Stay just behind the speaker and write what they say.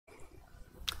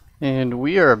And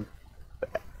we are...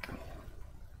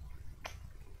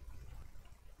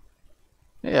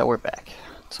 Yeah, we're back.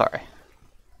 Sorry.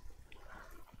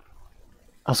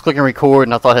 I was clicking record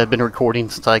and I thought I had been recording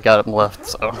since I got up and left,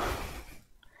 so...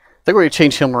 I think we're going to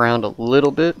change him around a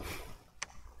little bit.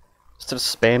 Instead of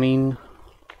spamming...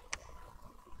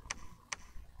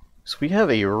 So we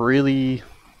have a really...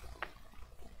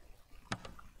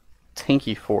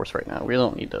 tanky force right now. We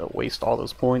don't need to waste all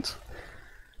those points.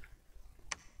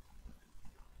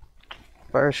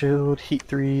 Fire shield, heat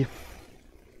 3...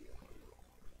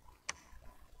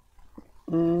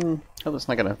 Oh, that's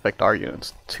not going to affect our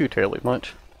units too terribly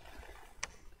much. I'm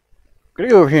going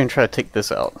to go over here and try to take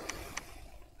this out.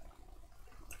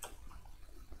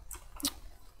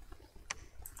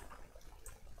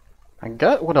 I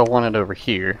got what I wanted over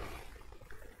here.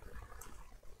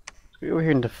 Let's go over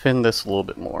here and defend this a little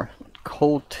bit more.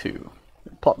 Cold 2.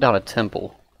 Plop down a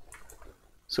temple.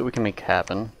 So we can make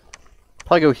happen.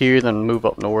 Probably go here, then move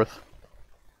up north.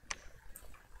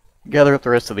 Gather up the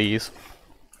rest of these.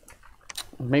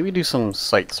 Maybe do some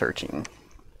site searching.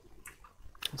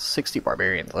 60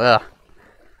 barbarians. Ugh.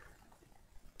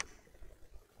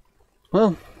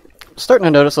 Well, starting to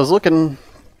notice, I was looking,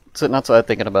 sitting outside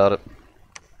thinking about it.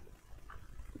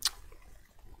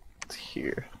 It's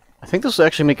here. I think this will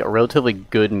actually make a relatively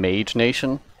good mage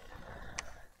nation.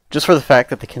 Just for the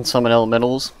fact that they can summon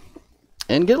elementals.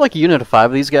 And get like a unit of 5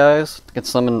 of these guys. They can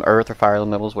summon earth or fire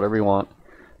elementals, whatever you want.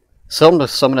 Sell them to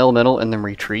summon elemental and then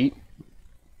retreat.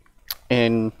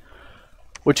 And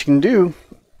what you can do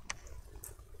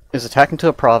is attack into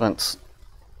a province,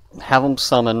 have them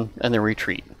summon, and then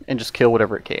retreat, and just kill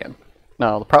whatever it can.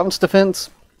 Now, the province defense,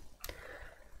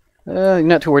 you're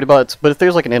not too worried about it, but if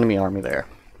there's like an enemy army there,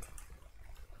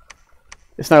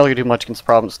 it's not really going to do much against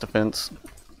province defense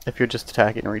if you're just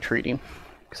attacking and retreating,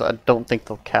 because I don't think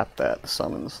they'll cap that, the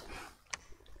summons.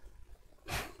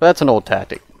 But that's an old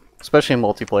tactic. Especially in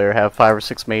multiplayer, have 5 or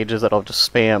 6 mages that'll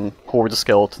just spam hordes of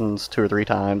skeletons 2 or 3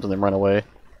 times and then run away.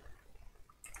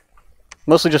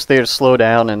 Mostly just there to slow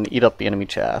down and eat up the enemy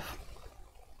chaff.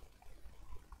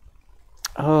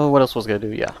 Oh, what else was I gonna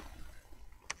do? Yeah.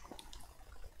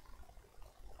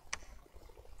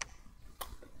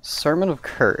 Sermon of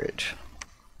Courage.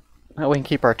 That way we can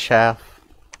keep our chaff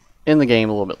in the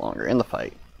game a little bit longer, in the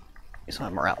fight. He's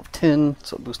on a morale of 10,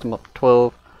 so boost him up to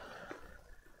 12.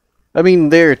 I mean,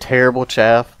 they're terrible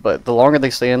chaff, but the longer they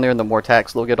stay in there, the more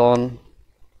attacks they'll get on,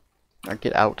 or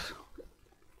get out,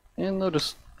 and they'll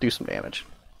just do some damage.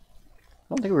 I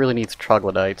don't think it really needs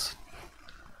troglodytes.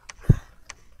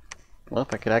 Well,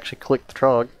 if I could actually click the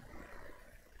trog.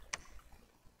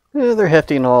 Yeah, they're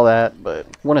hefty and all that, but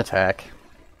one attack.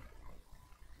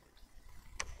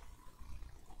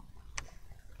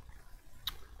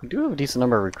 We do have a decent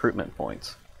number of recruitment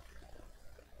points.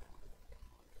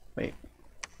 Wait.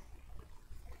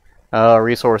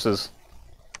 Resources.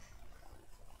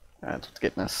 That's what's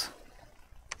getting us.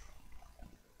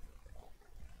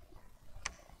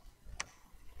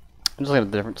 I'm just looking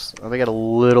at the difference. Oh, they got a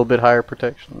little bit higher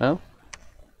protection. No?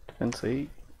 Defense 8?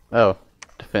 Oh.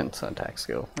 Defense and attack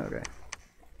skill. Okay.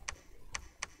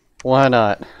 Why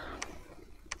not?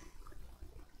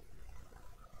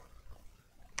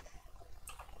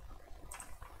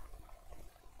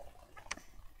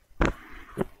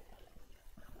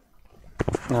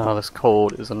 Oh, this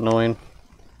cold is annoying.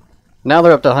 Now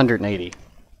they're up to 180.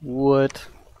 What?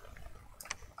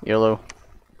 Yellow.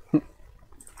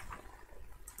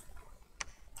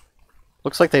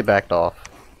 Looks like they backed off.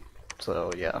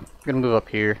 So yeah, I'm gonna move up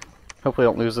here. Hopefully I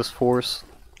don't lose this force.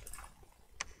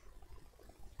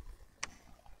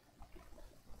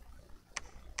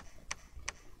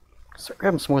 Start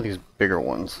grabbing some more of these bigger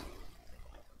ones.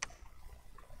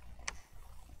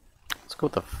 Let's go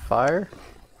with the fire.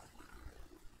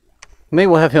 Maybe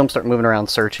we'll have him start moving around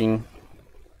searching.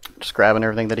 Just grabbing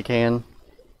everything that he can.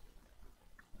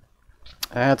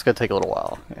 That's gonna take a little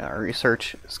while. Yeah, our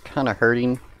research is kind of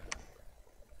hurting.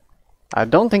 I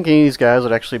don't think any of these guys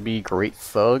would actually be great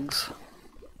thugs.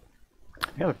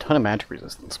 They have a ton of magic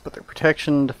resistance, but their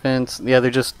protection, defense, yeah,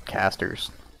 they're just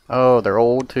casters. Oh, they're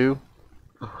old too?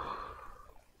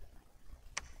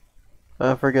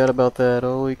 I forgot about that,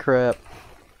 holy crap.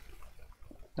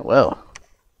 Well,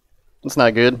 that's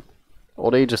not good.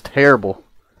 Old age is terrible.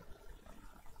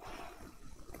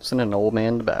 Sending an old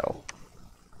man to battle.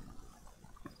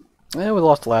 And we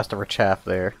lost the last of our chaff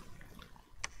there.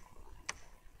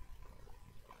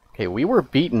 Okay, we were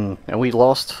beaten, and we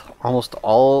lost almost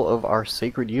all of our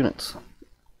sacred units.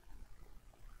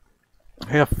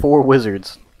 We have 4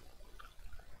 wizards.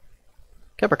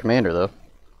 Kept our commander, though.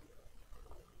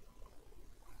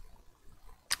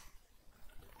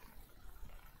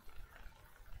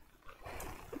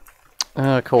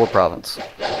 Cold Province.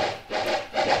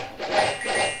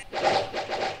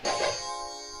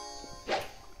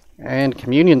 And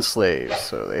Communion Slaves,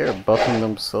 so they are buffing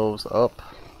themselves up.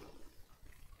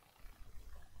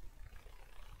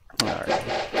 Alright.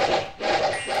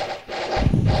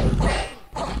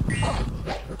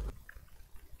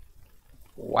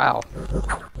 Wow.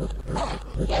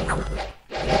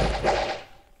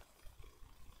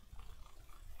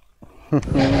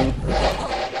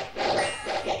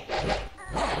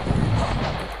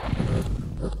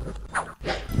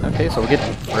 Okay, so we're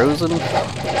getting frozen.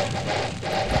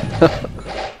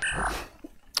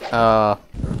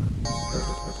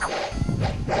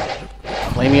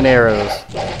 Flaming arrows.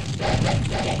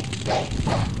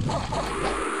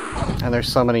 And they're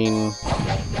summoning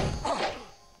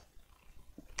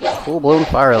full-blown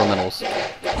fire elementals.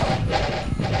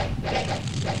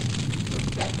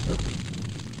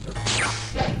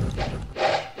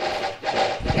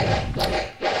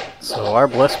 So our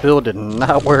blessed build did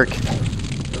not work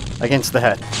against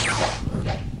that.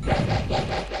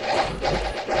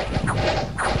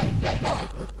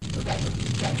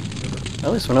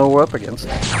 At least we know what we're up against.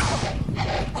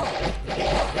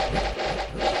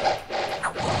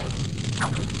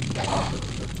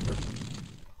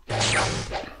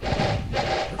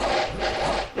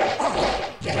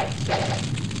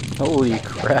 Holy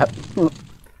crap.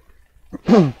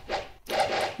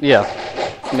 Yeah,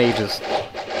 mages.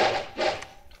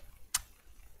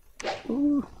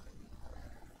 Ooh.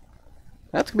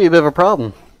 That's gonna be a bit of a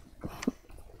problem.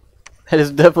 That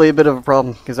is definitely a bit of a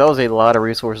problem, because that was a lot of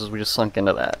resources we just sunk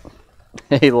into that.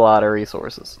 A lot of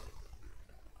resources.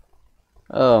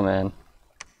 Oh man.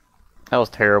 That was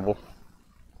terrible.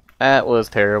 That was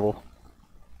terrible.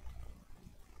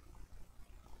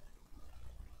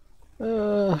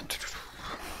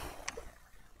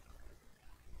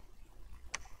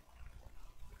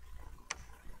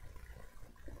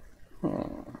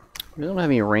 We don't have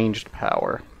any ranged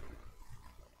power.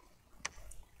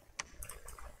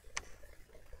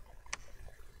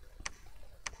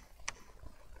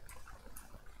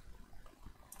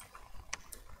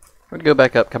 We're gonna go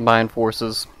back up, combine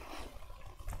forces,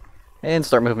 and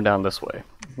start moving down this way.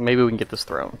 Maybe we can get this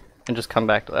throne, and just come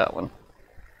back to that one.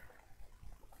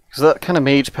 Because that kind of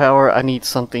mage power, I need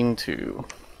something to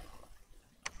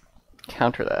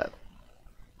counter that.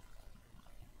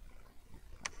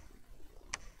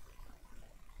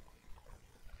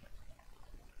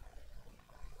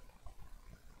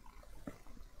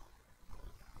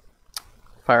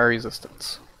 Fire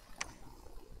resistance.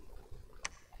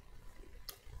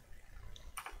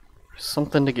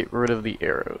 Something to get rid of the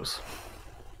arrows.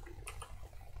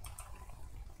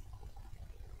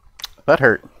 That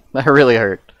hurt. That really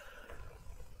hurt.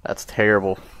 That's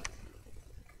terrible.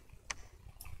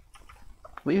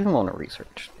 Leave him on a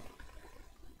research.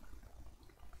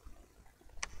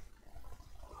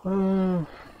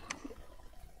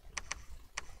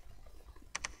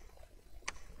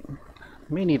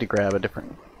 May need to grab a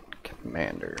different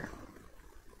commander.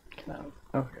 Can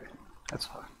I? Okay, that's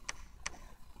fine.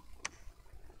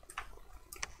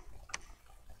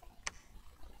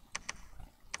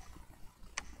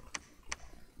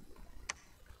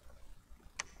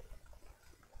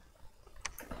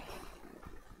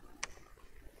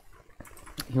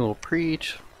 He will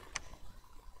preach.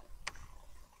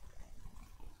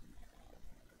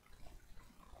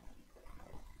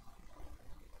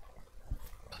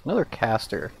 Another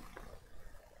caster.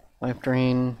 Life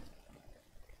drain.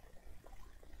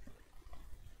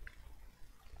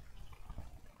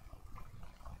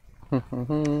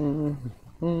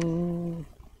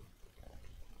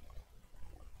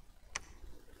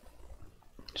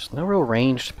 Just no real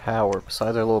ranged power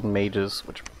besides our little mages,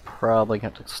 which probably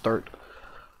have to start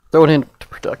throwing into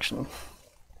production.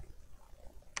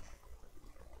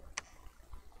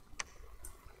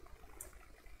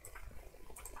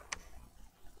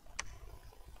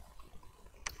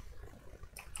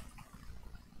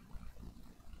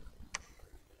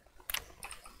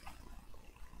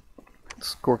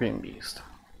 Scorpion Beast.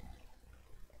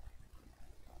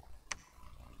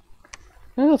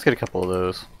 Let's get a couple of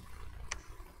those.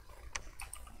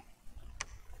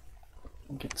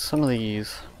 Get some of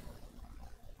these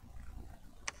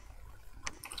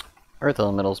Earth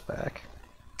Elementals back.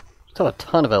 Still a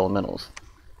ton of Elementals.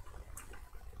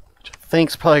 Which I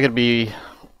think's probably going to be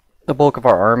the bulk of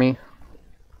our army.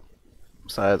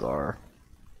 Besides our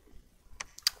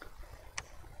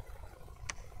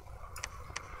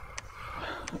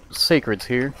Sacreds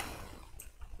here.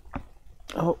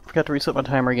 Oh, forgot to reset my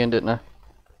timer again, didn't I?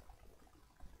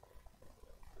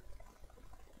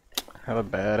 Have a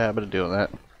bad habit of doing that.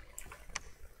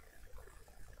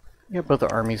 Got both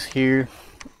the armies here.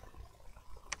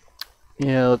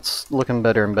 Yeah, it's looking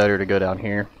better and better to go down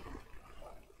here.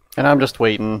 And I'm just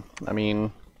waiting. I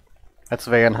mean, that's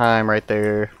Vanheim right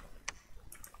there.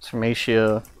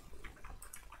 Sarmatia.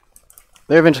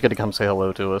 They're eventually going to come say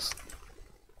hello to us.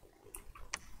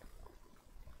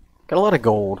 Got a lot of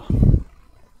gold.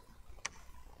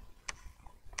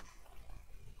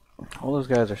 All those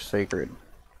guys are sacred.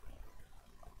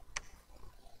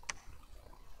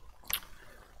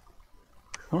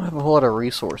 I don't have a whole lot of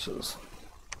resources.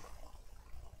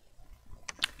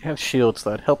 We have shields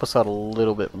that help us out a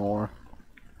little bit more.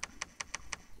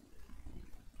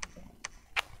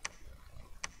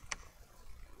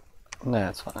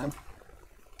 That's fine.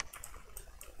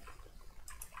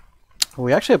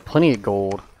 We actually have plenty of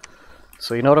gold.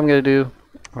 So you know what I'm going to do?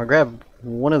 I'm going to grab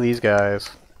one of these guys.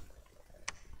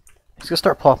 He's going to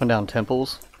start plopping down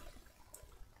temples.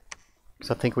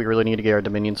 Because I think we really need to get our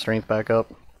Dominion strength back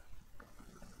up.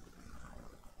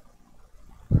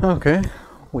 Okay.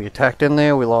 We attacked in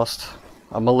there. We lost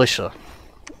a militia.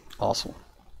 Awesome.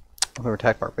 We were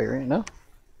attacked barbarian. No?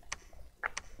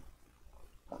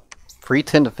 Free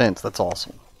 10 defense. That's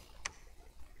awesome.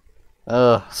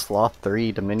 Sloth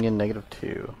 3, Dominion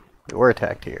 -2. We were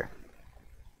attacked here.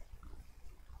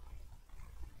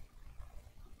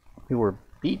 We were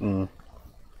beaten.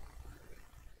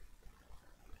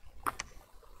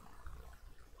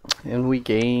 And we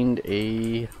gained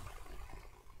a...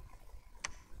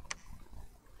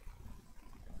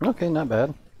 Okay, not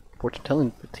bad. Fortune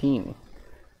telling 15.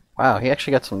 Wow, he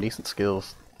actually got some decent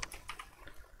skills.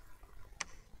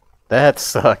 That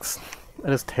sucks.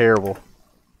 That is terrible.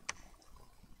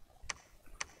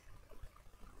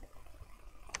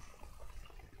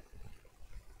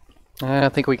 I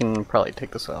think we can probably take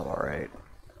this out alright.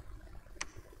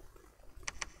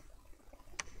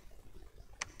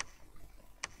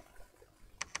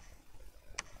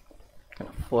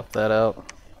 Gonna fluff that out.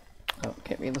 Oh,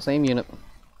 can't be in the same unit.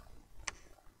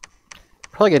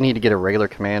 Probably gonna need to get a regular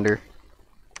commander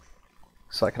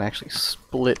so I can actually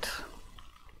split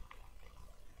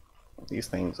these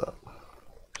things up.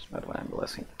 Just not divine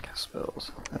blessing, cast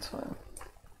spells. That's fine.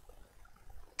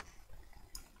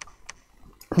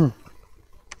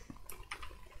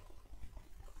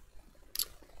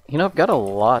 You know, I've got a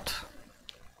lot.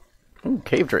 Ooh,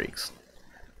 cave drakes.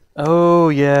 Oh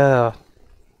yeah.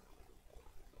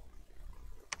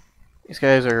 These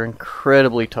guys are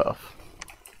incredibly tough.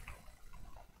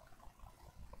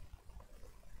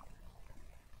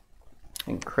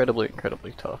 Incredibly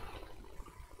tough.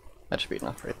 That should be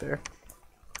enough right there.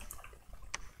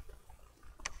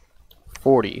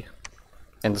 40.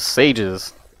 And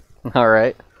sages.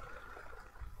 Alright.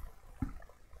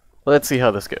 Let's see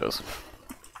how this goes.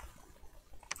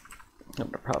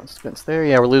 Number of province defense there.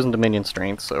 Yeah, we're losing Dominion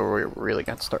strength, so we're really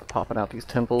got to start popping out these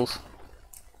temples.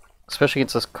 Especially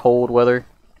against this cold weather.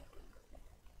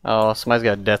 Oh, somebody's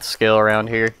got a death scale around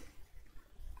here.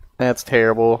 That's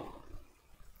terrible.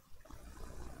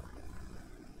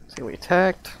 See, we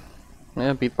attacked.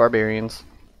 Yeah, beat barbarians.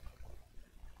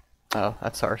 Oh,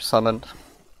 that's our summoned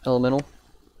elemental.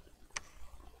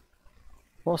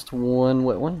 Lost one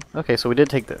wet one. Okay, so we did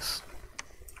take this.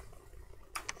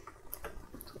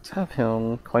 So let's have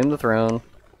him claim the throne.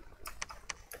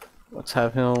 Let's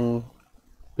have him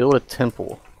build a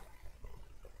temple.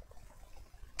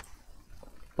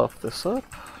 Buff this up.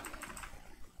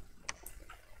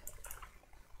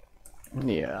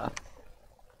 Yeah.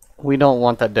 We don't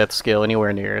want that death scale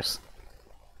anywhere near us.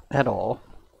 At all.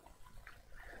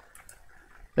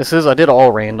 I did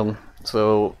all random,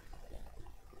 so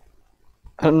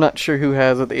I'm not sure who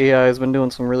has it. The AI has been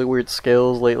doing some really weird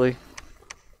scales lately.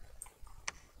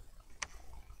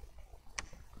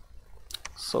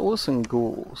 Solus and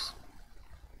ghouls.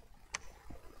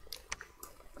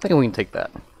 I think we can take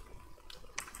that.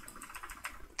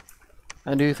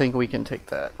 I do think we can take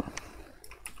that.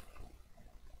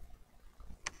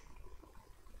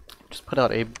 Just put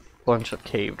out a bunch of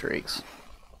cave drakes.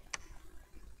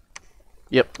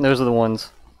 Yep, those are the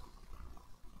ones.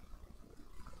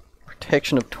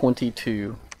 Protection of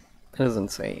 22. That is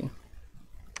insane.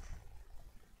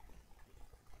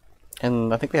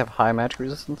 And I think they have high magic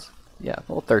resistance. Yeah,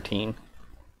 well, 13.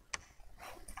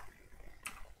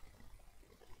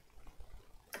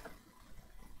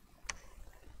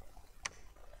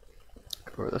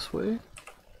 Go this way.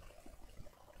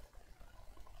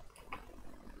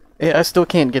 Yeah, I still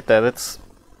can't get that. That's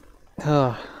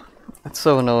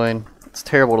so annoying. It's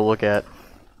terrible to look at.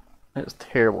 It's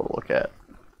terrible to look at.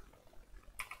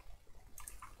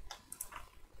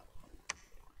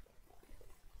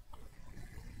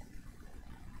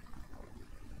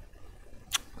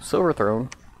 Silver Throne.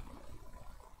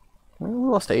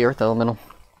 lost to Agartha Elemental.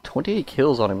 28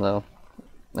 kills on him though.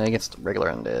 Against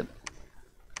regular undead.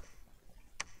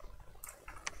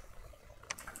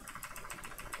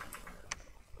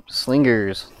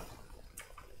 Slingers.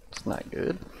 It's not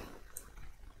good.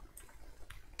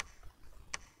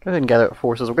 Go ahead and gather up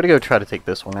forces. We're going to go try to take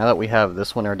this one. Now that we have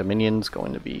this one, our Dominion's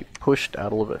going to be pushed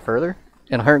out a little bit further.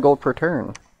 And 100 gold per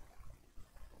turn.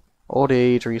 Old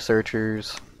age,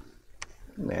 researchers.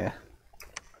 Nah.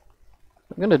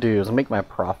 What I'm going to do is make my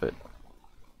profit.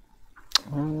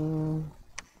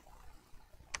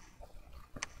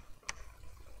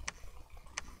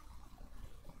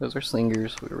 Those are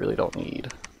slingers we really don't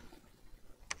need.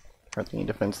 Hardly need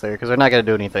defense there because they're not going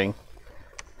to do anything.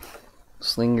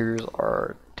 Slingers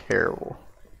are terrible.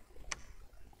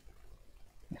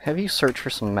 Have you search for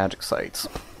some magic sites?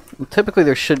 Typically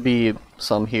there should be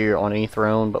some here on any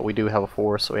throne, but we do have a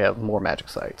force, so we have more magic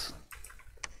sites.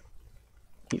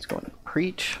 He's going to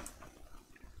preach.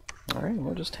 Alright,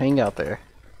 we'll just hang out there.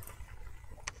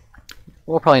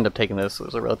 We'll probably end up taking this. It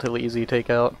was a relatively easy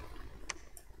takeout.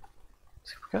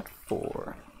 Let's see, we got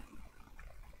 4.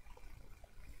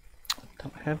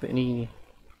 Don't have any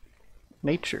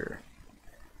nature.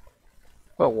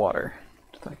 Well, water.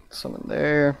 Just like summon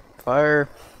there. Fire.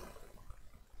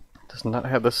 Does not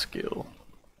have the skill.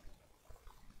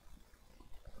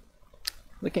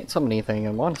 We can't summon anything.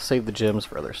 I want to save the gems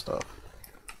for other stuff.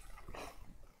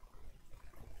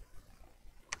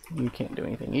 You can't do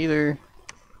anything either.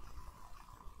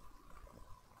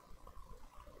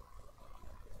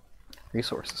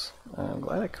 Resources. I'm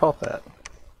glad I caught that.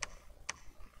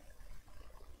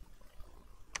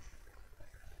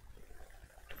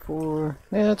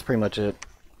 Yeah, that's pretty much it.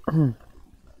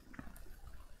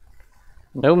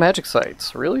 No magic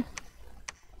sites, really?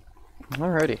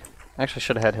 Alrighty. Actually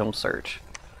should have had him search.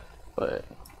 But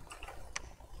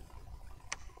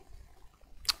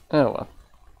oh well.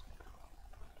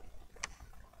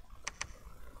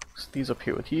 Set these up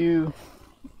here with you.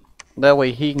 That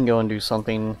way he can go and do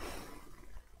something.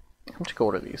 How much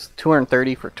gold are these?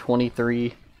 230 for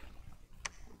 23.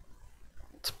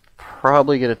 It's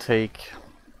probably gonna take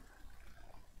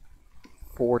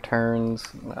 4 turns.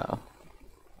 No.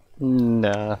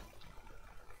 Nah.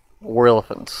 War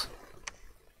elephants.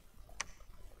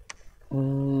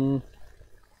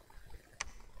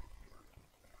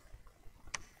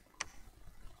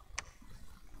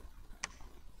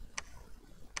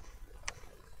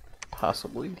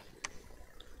 Possibly.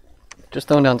 Just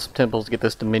throwing down some temples to get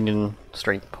this Dominion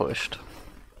strength pushed.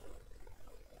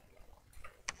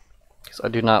 Because I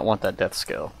do not want that death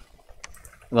skill.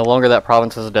 And the longer that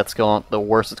province has a death skill, the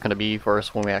worse it's going to be for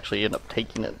us when we actually end up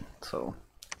taking it. So,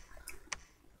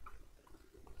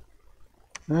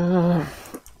 no,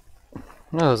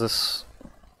 is this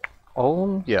all of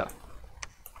them? Yeah.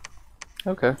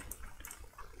 Okay.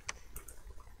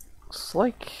 It's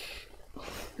like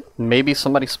maybe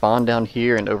somebody spawned down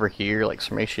here and over here, like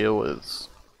Sarmatia was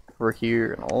over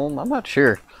here and all. I'm not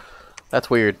sure. That's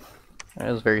weird. That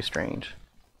is very strange.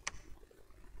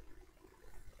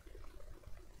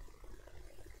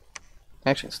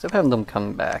 Actually, instead of having them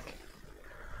come back,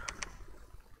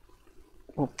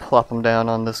 we'll plop them down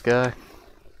on this guy.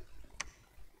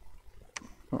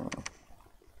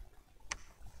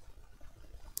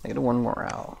 Get one more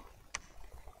out.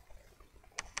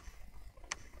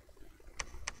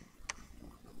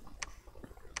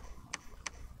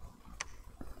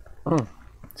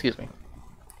 Excuse me.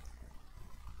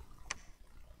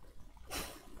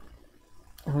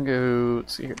 I'll go,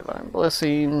 let's see here, Divine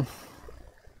Blessing,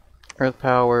 Earth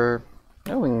Power.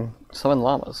 Oh, we can summon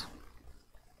llamas.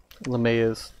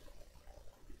 Lameas.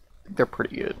 I think they're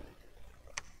pretty good.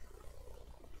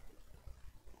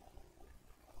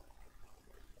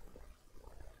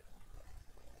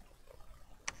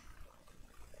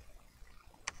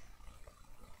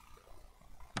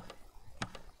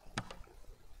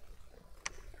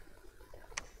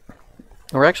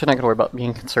 We're actually not going to worry about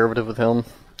being conservative with him,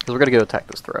 because we're going to go attack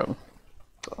this throne.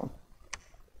 So,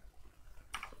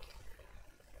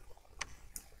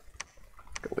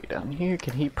 go way down here.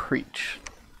 Can he preach?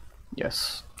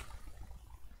 Yes.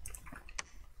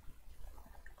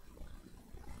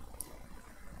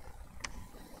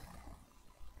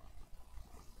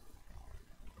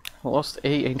 I lost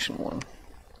a ancient one.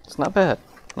 It's not bad.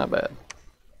 Not bad.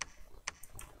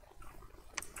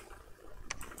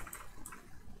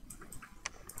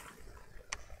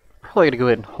 Probably gonna go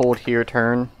ahead and hold here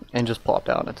turn and just plop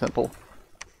down a temple.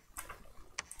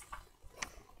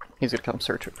 He's gonna come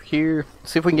search over here.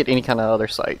 See if we can get any kind of other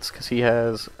sites, because he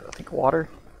has, I think, water.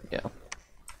 Yeah.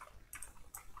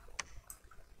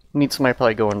 Need somebody to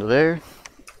probably go into there.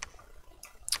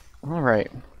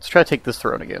 Alright, let's try to take this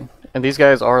throne again. And these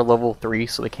guys are level 3,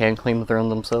 so they can claim the throne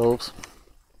themselves.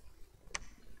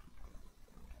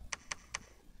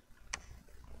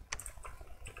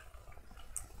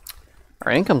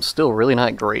 Our income's still really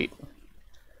not great.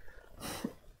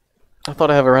 I thought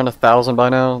I have around 1,000 by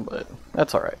now, but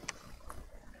that's alright.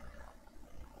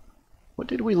 What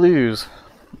did we lose?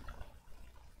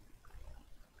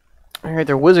 Alright,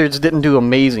 their wizards didn't do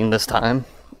amazing this time,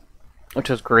 which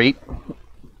was great.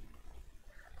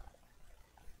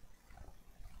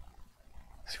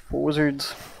 4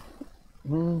 wizards.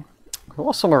 We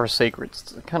lost some of our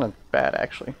sacreds. It's kind of bad,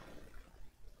 actually.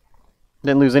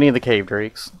 Didn't lose any of the cave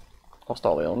drakes. Lost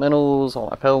all the elementals, all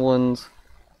my pale ones.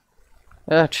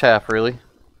 Chaff, really.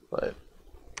 But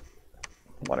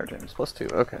water gems,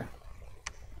 +2, okay.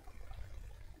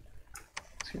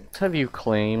 So let's have you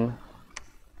claim.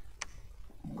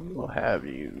 We will have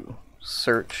you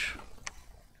search.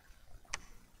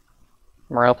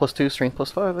 Morale +2, strength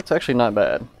 +5. That's actually not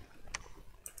bad.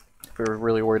 If we were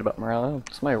really worried about morale. Oh,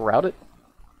 somebody route it?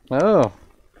 Oh.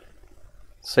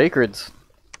 Sacreds.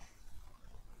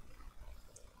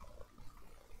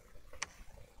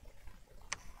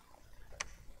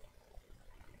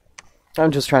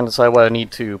 I'm just trying to decide what I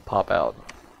need to pop out.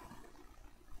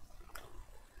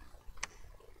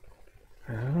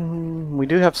 We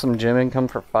do have some gem income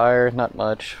for fire, not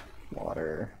much.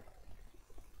 Water.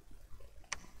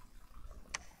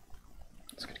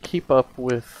 It's gonna keep up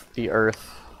with the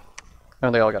earth. Oh,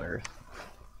 they all got earth.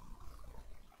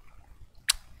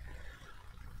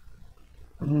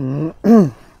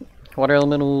 Water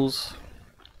elementals.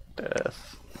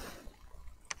 Death.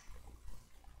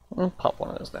 I'll pop one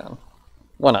of those down.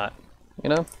 Why not? You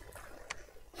know?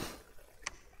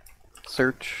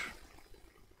 Search.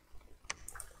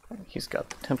 He's got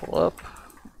the temple up.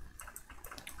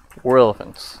 War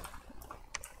elephants.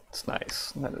 It's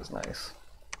nice. That is nice.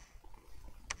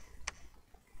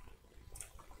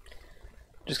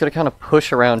 Just gonna kind of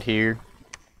push around here.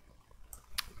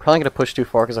 Probably gonna push too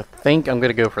far because I think I'm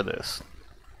gonna go for this.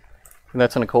 And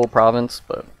that's in a cold province,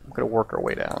 but I'm gonna work our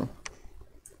way down.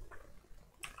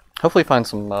 Hopefully find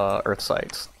some earth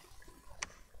sites.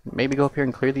 Maybe go up here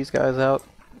and clear these guys out.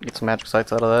 Get some magic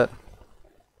sites out of that.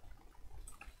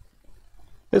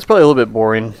 It's probably a little bit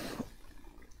boring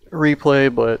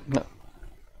replay, but no.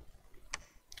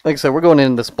 Like I said, we're going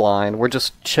in this blind. We're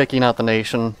just checking out the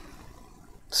nation,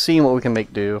 seeing what we can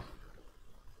make do.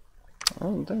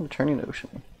 Oh, then returning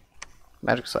ocean.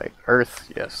 Magic site.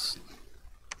 Earth, yes.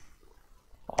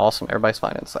 Awesome, everybody's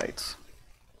finding sites.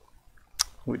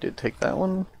 We did take that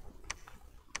one.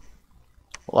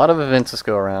 A lot of events this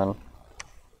go around.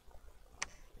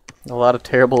 A lot of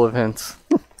terrible events.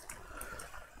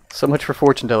 So much for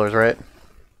fortune tellers, right?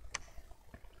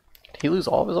 Did he lose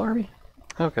all of his army?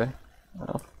 Okay.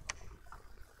 Well.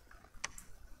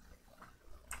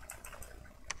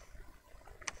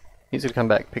 He's gonna come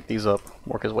back, pick these up,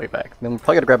 work his way back. Then we're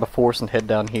probably gonna grab a force and head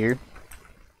down here.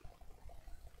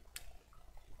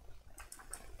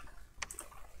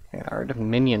 And our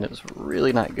Dominion is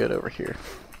really not good over here.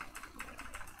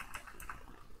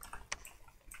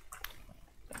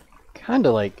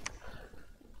 Kinda like...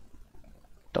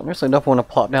 don't necessarily want to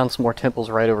plop down some more temples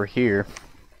right over here.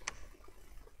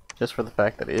 Just for the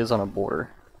fact that it is on a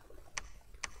border.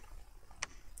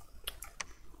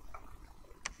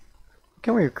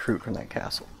 Can we recruit from that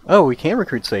castle? Oh, we can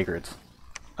recruit sacreds.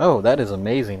 Oh, that is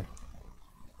amazing.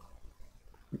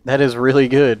 That is really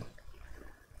good.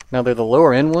 Now they're the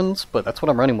lower end ones, but that's what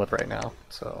I'm running with right now,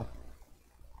 so.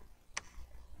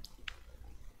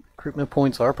 Recruitment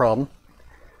points are a problem.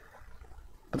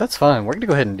 But that's fine, we're gonna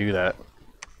go ahead and do that.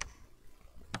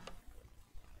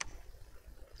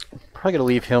 Probably gonna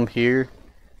leave him here.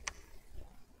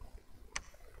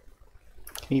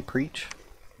 Can he preach?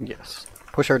 Yes.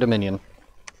 Push our Dominion.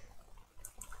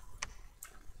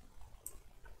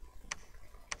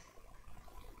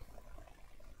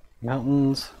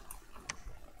 Mountains.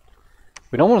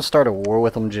 We don't want to start a war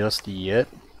with them just yet.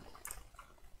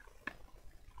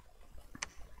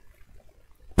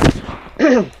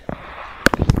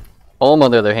 Ulm,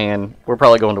 on the other hand, we're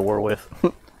probably going to war with.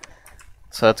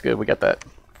 So that's good, we got that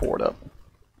forward up.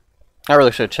 I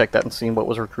really should have checked that and seen what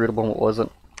was recruitable and what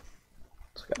wasn't.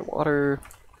 So we got water.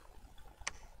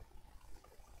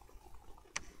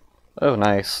 Oh,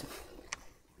 nice.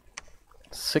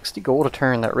 60 gold a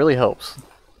turn, that really helps.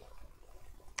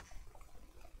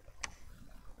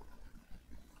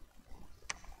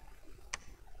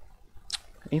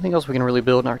 Anything else we can really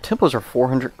build? And our tempos are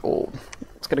 400 gold.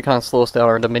 It's going to kind of slow us down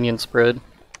our Dominion spread.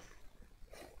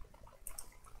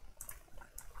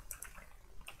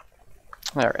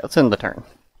 Alright, let's end the turn.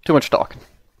 Too much talking.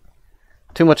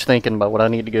 Too much thinking about what I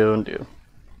need to go and do.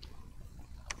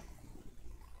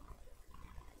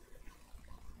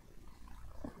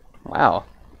 Wow.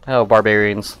 Oh,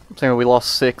 barbarians. So we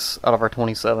lost 6 out of our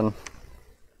 27.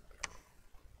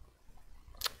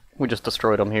 We just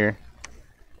destroyed them here.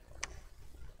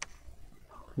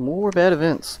 More bad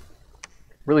events.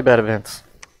 Really bad events.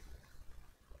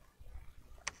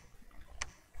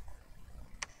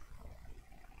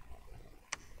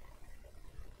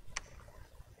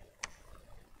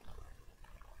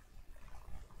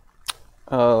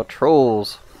 Oh,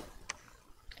 trolls.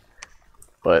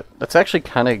 But that's actually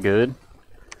kind of good.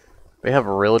 They have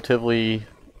relatively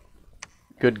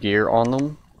good gear on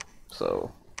them,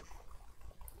 so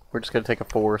we're just going to take a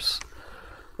force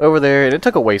over there, and it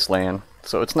took a wasteland,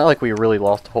 so it's not like we really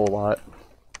lost a whole lot.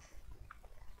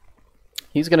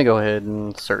 He's going to go ahead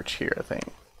and search here, I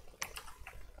think.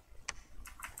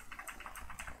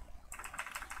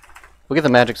 We'll get the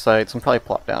magic sites and probably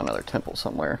plop down another temple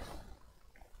somewhere.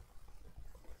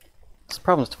 This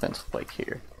problem's defense like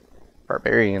here.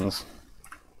 Barbarians.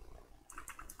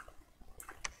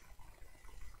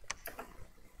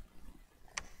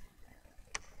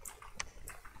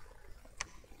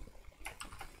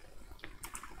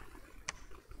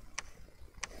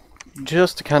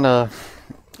 Just to kind of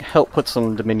help put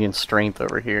some Dominion strength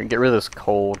over here and get rid of this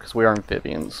cold, because we are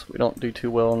amphibians. We don't do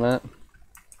too well on that.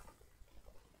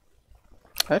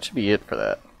 That should be it for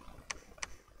that.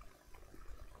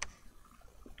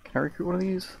 Can I recruit one of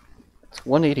these? It's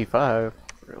 185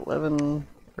 for 11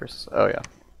 versus... oh yeah.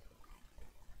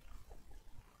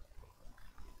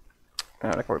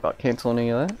 Alright, I can worry about canceling any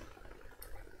of that.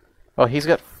 Oh, he's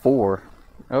got 4.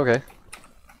 Okay.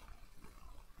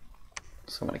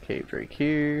 So I'm gonna cave Drake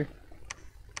here.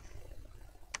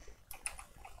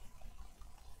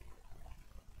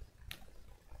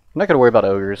 I'm not gonna worry about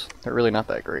ogres. They're really not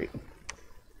that great.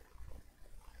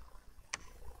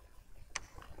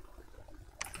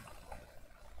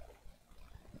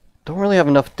 Don't really have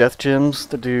enough death gems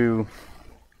to do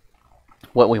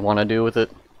what we want to do with it,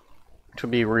 which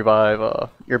would be revive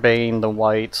your Bane, the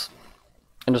whites,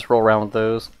 and just roll around with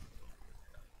those.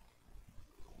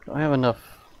 Don't have enough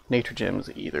nature gems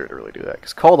either to really do that,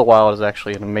 because Call of the Wild is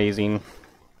actually an amazing,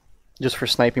 just for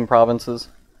sniping provinces,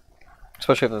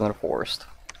 especially if they're in a forest.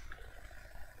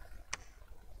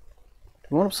 Do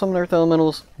we want to summon Earth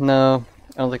Elementals? No,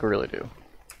 I don't think we really do.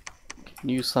 Can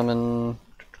you summon...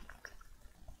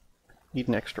 need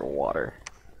an extra water.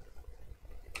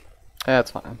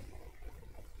 That's fine.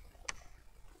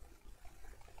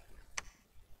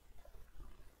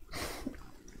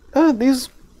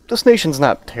 This nation's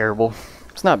not terrible.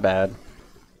 It's not bad.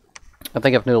 I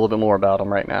think if I knew a little bit more about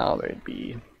them right now, they'd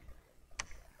be...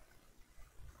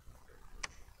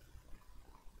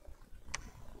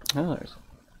 oh, there's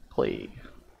Plague.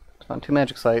 Found 2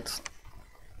 magic sites.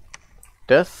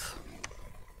 Death,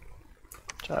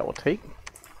 which I will take.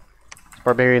 These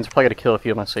barbarians are probably going to kill a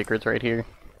few of my sacreds right here.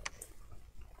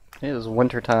 It is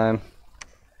winter time.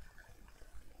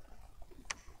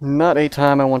 Not a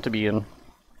time I want to be in.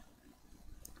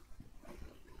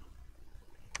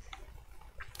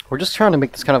 We're just trying to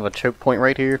make this kind of a choke point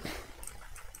right here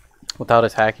without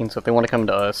attacking, so if they want to come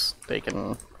to us, they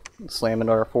can slam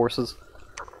into our forces.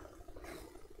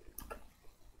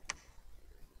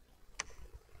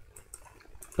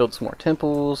 Build some more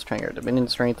temples, try and get our Dominion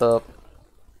strength up.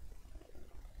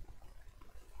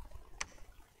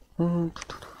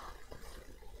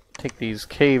 Take these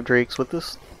cave drakes with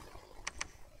us.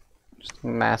 Just a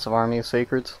massive army of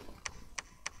sacreds.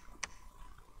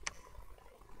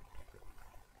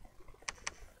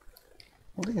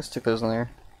 I think I stick those in there.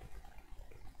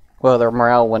 Well, their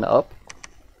morale went up.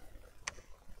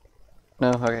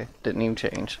 No, okay, didn't even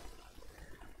change.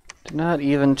 Did not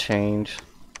even change.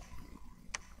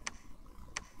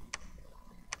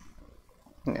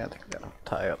 Yeah, I think we gotta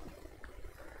tie up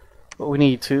what we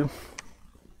need to.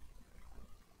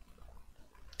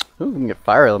 Ooh, we can get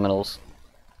fire elementals.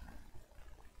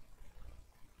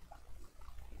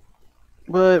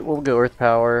 But we'll go earth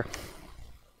power.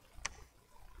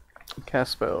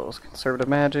 Cast spells, conservative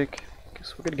magic.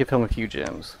 Guess we're gonna give him a few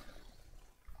gems.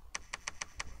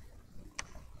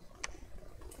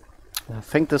 I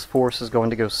think this force is going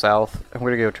to go south, and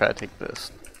we're gonna go try to take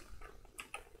this.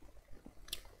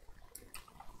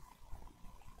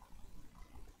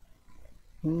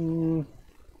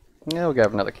 Yeah, we'll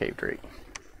grab another cave drake.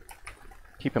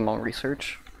 Keep him on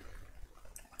research.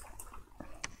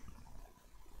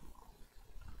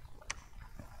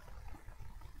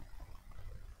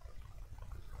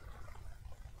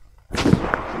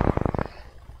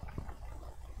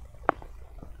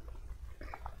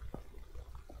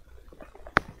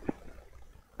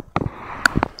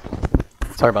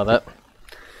 Sorry about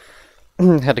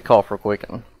that. Had to cough real quick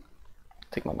and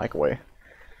take my mic away.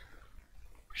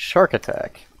 Shark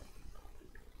attack.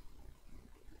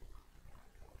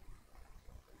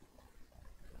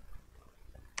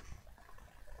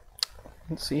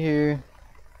 Let's see here.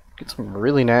 Get some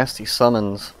really nasty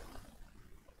summons.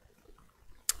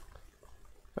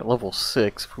 At level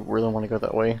 6, if we really want to go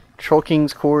that way. Troll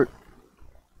King's Court.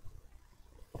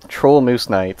 Troll Moose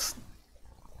Knights.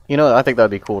 You know, I think that'd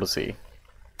be cool to see.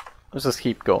 Let's just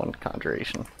keep going,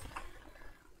 Conjuration.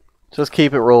 Just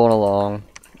keep it rolling along.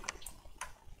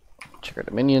 Check our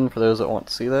Dominion for those that want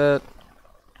to see that.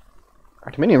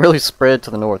 Our Dominion really spread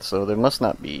to the north, so there must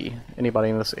not be anybody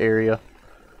in this area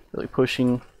really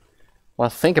pushing. When I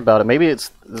think about it, maybe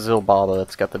it's Zilbaba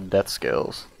that's got the death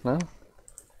skills. No?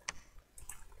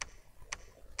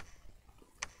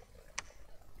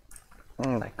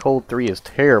 That cold 3 is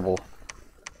terrible.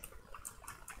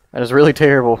 That is really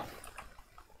terrible.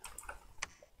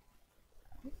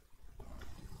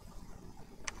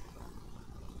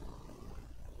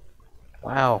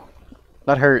 Wow.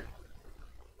 That hurt.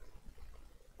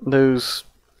 Those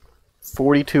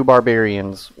 42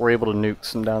 barbarians were able to nuke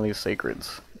some down these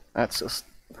sacreds. That's just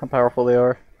how powerful they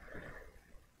are.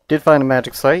 Did find a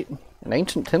magic site. An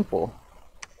ancient temple.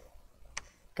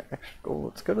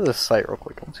 Let's go to this site real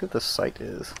quick. Let's see what this site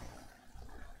is.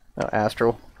 Oh,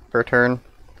 Astral. Per turn.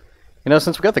 You know,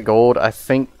 since we got the gold, I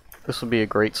think this would be a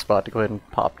great spot to go ahead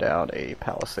and pop down a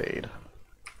palisade.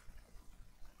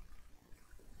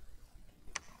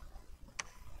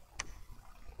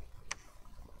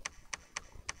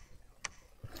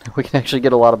 We can actually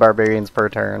get a lot of barbarians per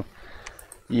turn.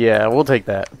 Yeah, we'll take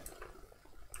that.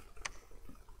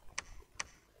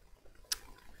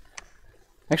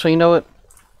 Actually, you know what?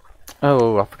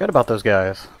 Oh, I forgot about those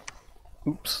guys.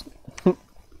 Oops.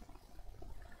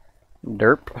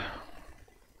 Derp. Go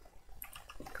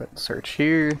ahead and search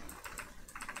here.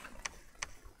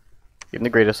 Even the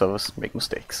greatest of us make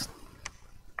mistakes.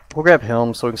 We'll grab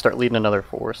Helm so we can start leading another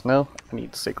force. No, I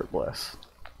need Sacred Bless.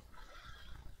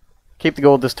 Keep the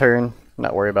gold this turn,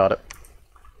 not worry about it.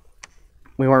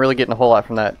 We weren't really getting a whole lot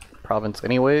from that province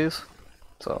anyways,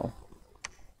 so...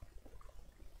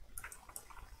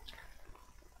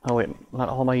 Oh wait, not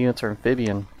all my units are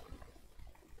amphibian.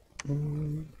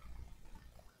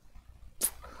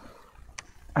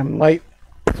 I might...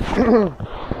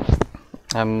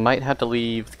 I might have to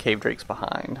leave the cave drakes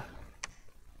behind.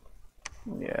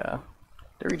 Yeah.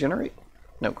 They regenerate?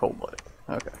 No, cold-blooded.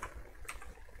 Okay.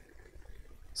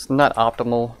 It's not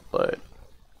optimal, but...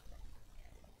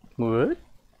 What?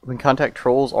 We can contact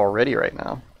trolls already right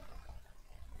now.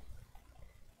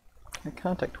 I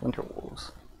contact winter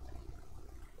wolves.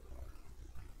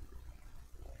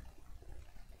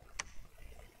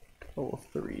 Level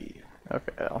 3.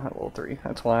 Okay, I don't have level 3.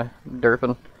 That's why.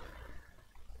 Derping.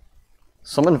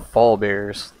 Summon fall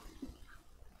bears.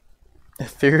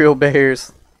 Ethereal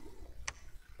bears.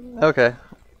 Okay.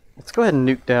 Let's go ahead and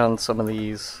nuke down some of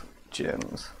these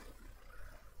gems.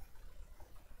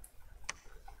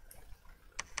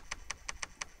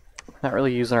 Not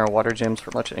really using our water gems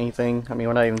for much anything. I mean,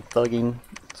 we're not even thugging,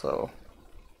 so...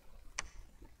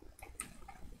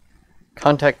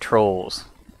 Contact trolls.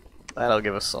 That'll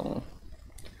give us some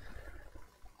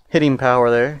hitting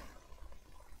power there.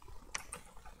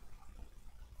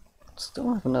 Still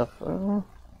don't have enough.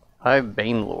 I have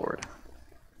Bane Lord.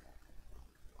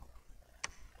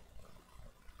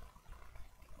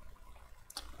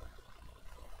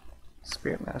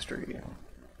 Spirit Mastery.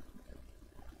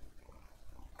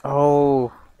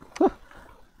 Oh.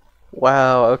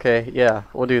 Wow, okay, yeah,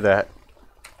 we'll do that.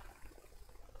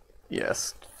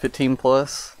 Yes, 15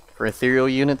 plus for ethereal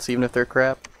units, even if they're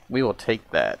crap. We will take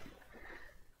that.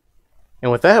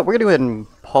 And with that, we're going to go ahead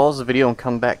and pause the video and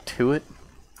come back to it.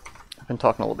 I've been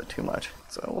talking a little bit too much,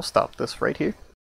 so we'll stop this right here.